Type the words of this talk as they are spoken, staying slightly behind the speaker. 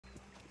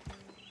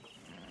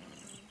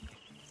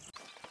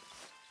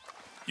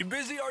You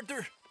busy,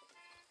 Arthur?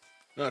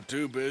 Not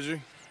too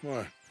busy.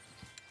 What?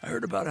 I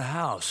heard about a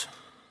house.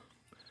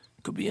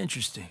 Could be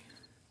interesting.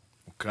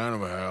 What kind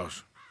of a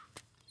house?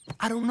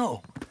 I don't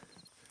know.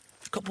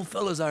 A couple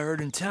fellas I heard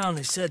in town,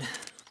 they said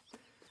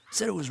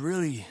it was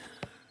really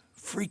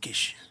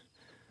freakish.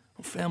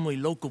 A family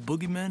local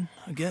boogeymen,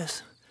 I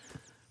guess.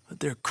 But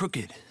they're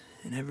crooked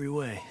in every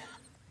way.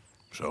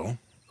 So?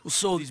 Well,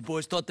 so these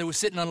boys thought they were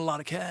sitting on a lot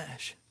of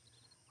cash.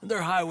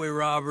 They're highway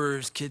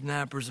robbers,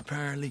 kidnappers,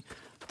 apparently.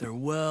 But they're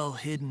well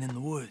hidden in the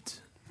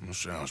woods. That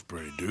sounds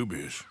pretty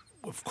dubious.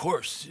 Of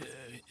course.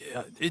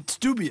 Yeah, it's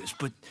dubious,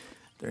 but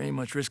there ain't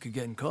much risk of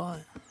getting caught.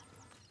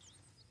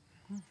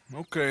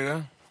 Okay,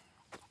 then.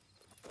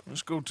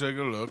 Let's go take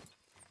a look.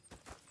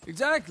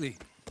 Exactly.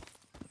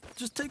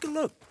 Just take a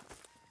look.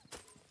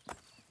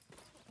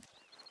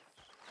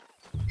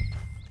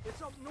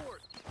 It's up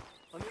north,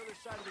 on the other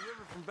side of the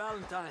river from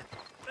Valentine.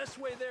 Best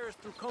way there is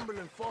through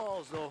Cumberland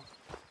Falls, though.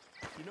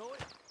 You know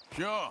it?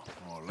 Sure,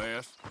 more or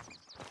less.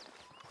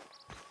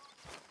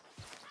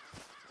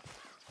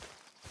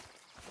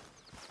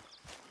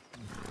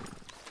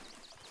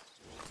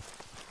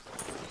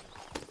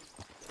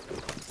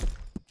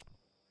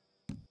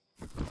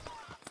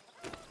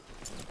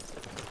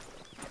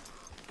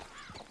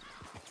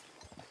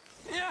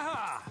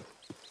 Yeah!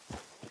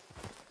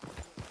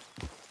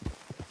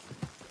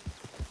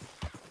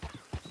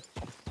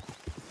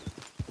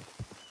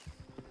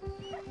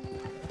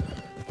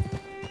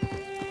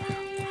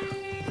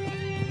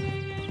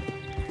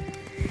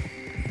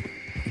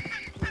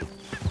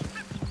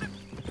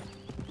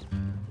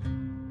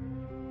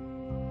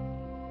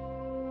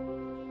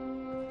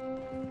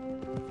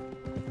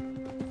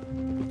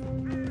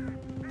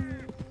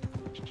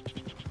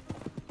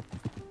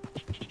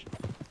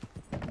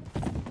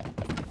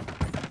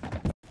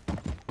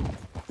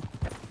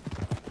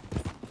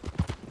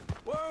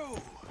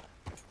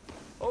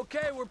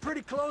 Okay, we're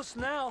pretty close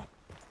now.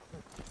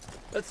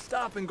 Let's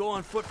stop and go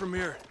on foot from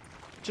here.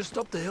 Just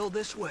up the hill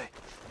this way.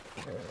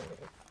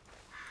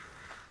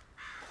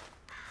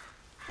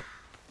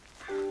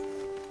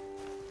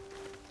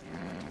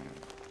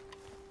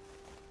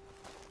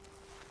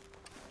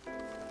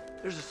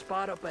 There's a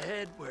spot up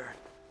ahead where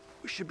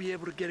we should be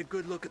able to get a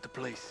good look at the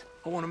place.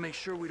 I want to make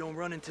sure we don't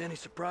run into any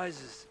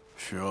surprises.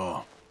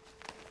 Sure.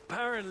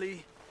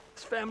 Apparently,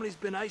 this family's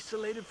been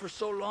isolated for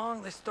so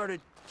long, they started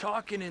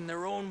talking in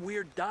their own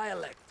weird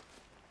dialect.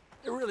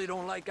 They really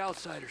don't like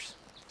outsiders,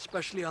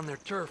 especially on their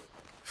turf.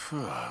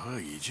 Well,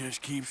 you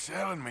just keep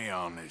selling me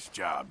on this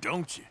job,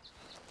 don't you?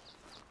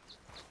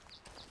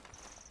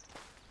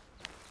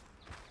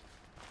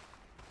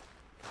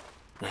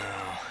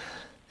 Oh,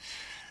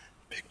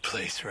 big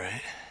place,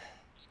 right?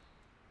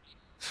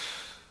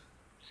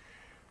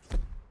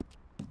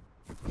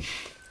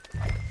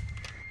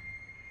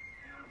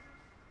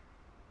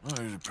 Well,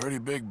 there's a pretty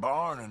big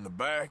barn in the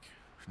back.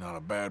 It's not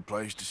a bad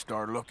place to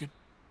start looking.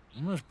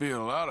 There must be a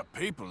lot of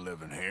people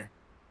living here.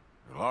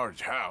 A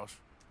large house.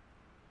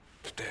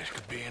 Stash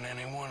could be in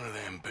any one of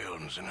them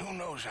buildings, and who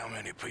knows how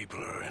many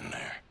people are in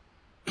there.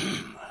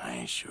 I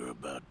ain't sure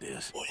about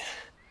this. Boy,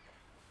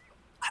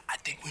 I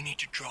think we need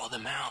to draw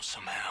them out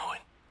somehow.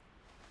 And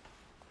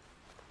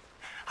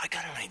I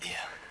got an idea.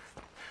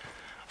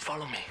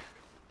 Follow me.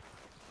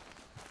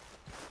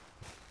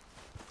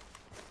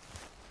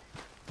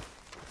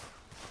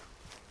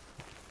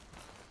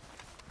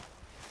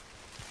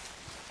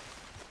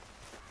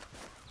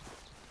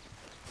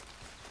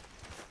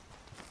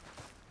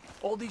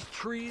 All these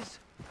trees,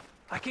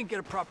 I can't get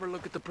a proper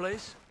look at the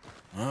place.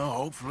 Well,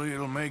 hopefully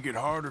it'll make it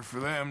harder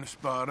for them to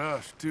spot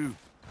us, too.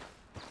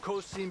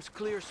 Coast seems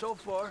clear so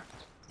far.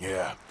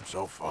 Yeah,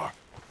 so far.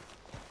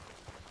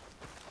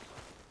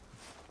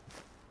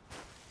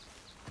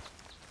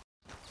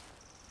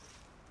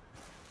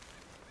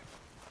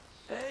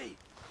 Hey,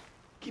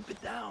 keep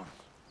it down.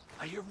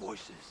 I hear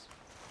voices.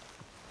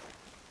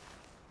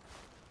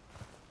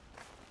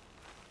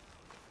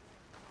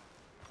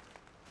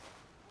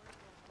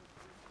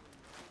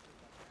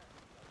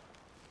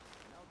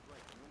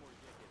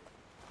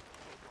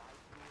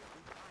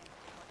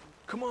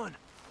 Come on,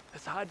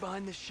 let's hide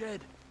behind this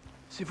shed.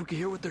 See if we can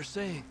hear what they're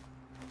saying.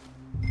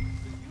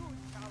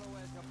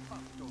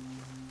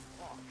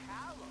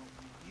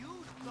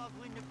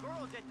 The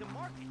girls at the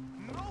market,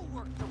 no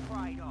work to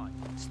pride on.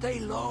 Stay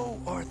low,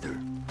 Arthur.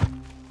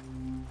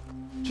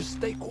 Just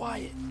stay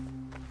quiet.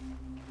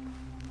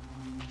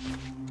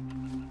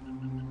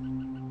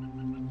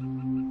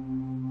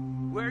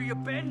 Where you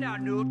been now,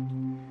 Newt?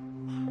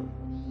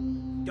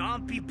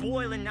 Don't be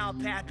boiling now,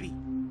 Pappy.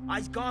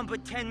 I's gone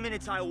but 10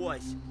 minutes I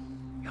was.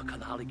 You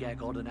can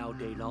hollygag all the now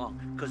day long,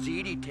 'cause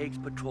Edie takes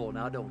patrol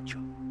now, don't you?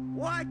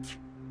 What?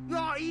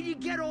 No, Edie,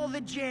 get all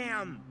the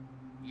jam.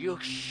 You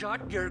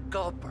shut your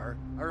gulper,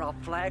 or I'll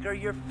flagger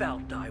your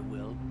felt, I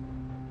will.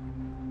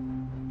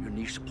 Your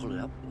niece will pull it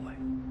up, boy.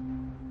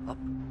 Up.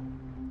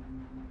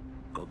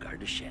 Go guard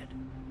the shed.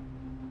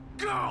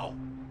 Go!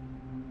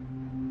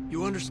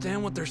 You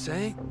understand what they're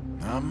saying?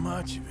 Not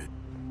much of it.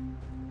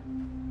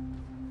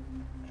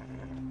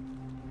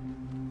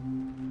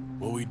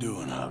 What we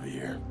doing,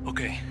 Javier?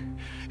 Okay,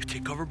 you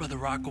take cover by the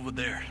rock over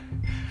there.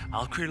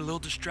 I'll create a little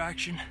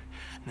distraction,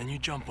 and then you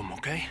jump them,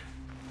 okay?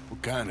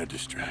 What kind of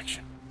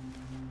distraction?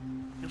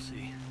 You'll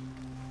see.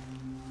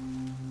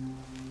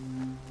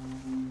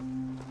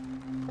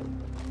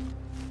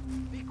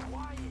 Be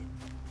quiet.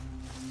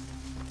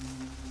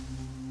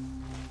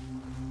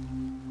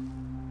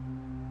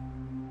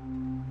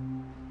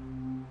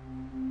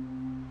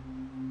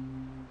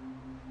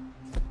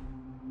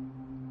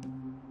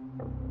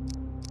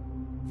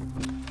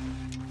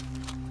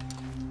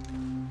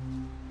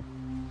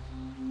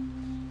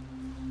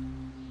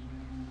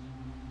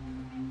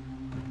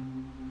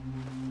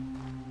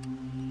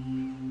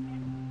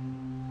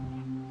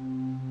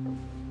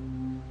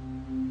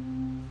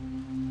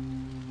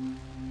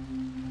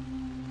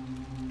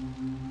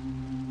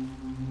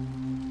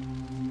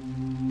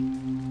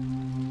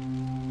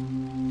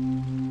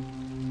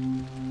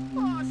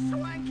 Oh,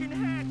 swanking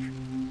heck!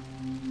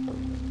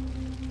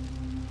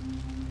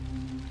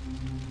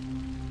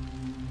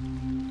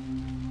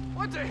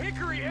 What the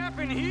hickory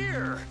happened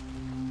here?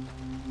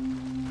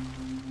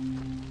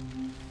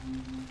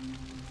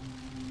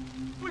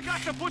 We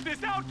got to put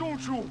this out,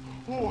 don't you?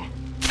 Oh.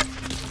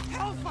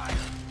 Hellfire!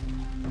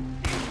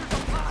 Danger's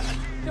upon us!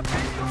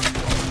 Defend your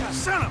soldiers!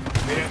 Son of a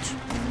bitch!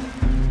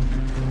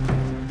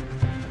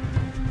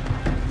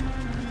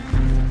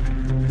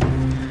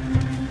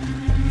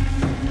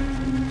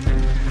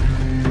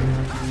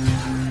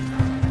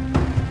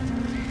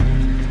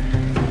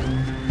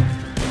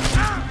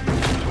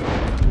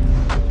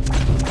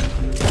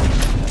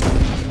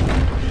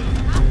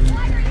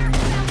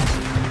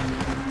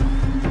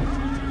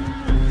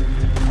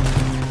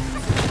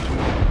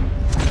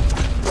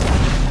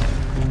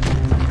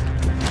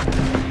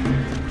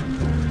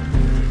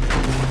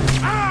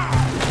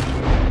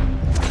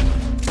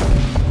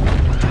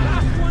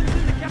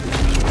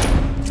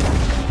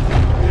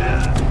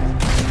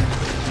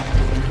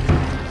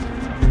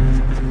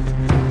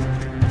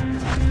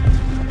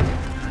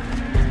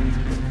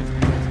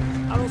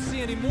 I don't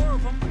see any more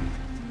of them.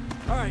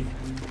 All right,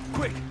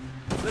 quick.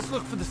 Let's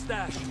look for the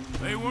stash.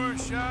 They weren't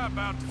shy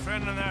about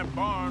defending that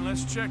barn.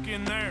 Let's check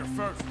in there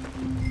first.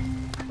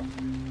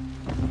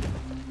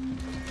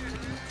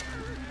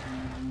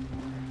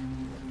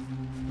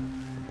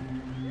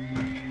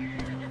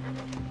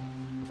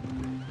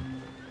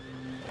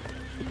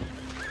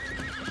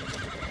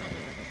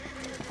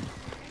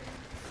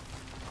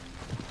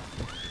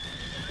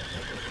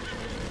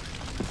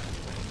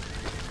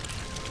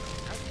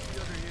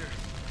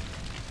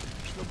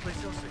 There's no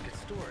place else that gets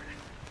stored.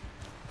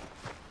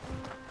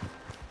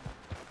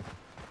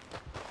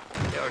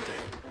 They are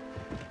there.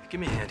 Give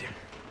me a hand here.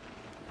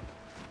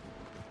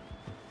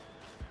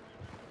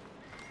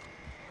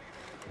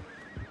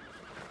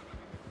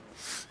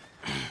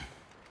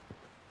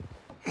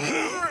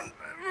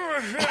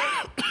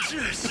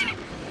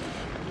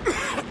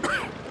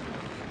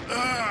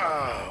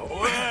 Ah,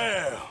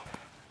 well,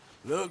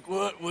 look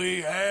what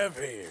we have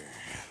here.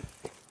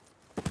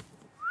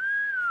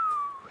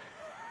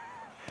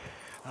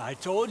 I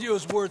told you it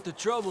was worth the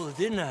trouble,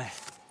 didn't I?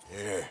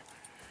 Yeah,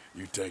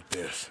 you take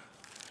this.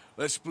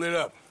 Let's split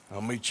up.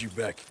 I'll meet you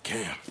back at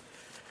camp.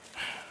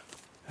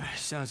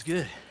 Sounds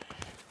good.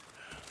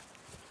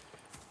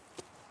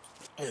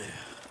 Yeah.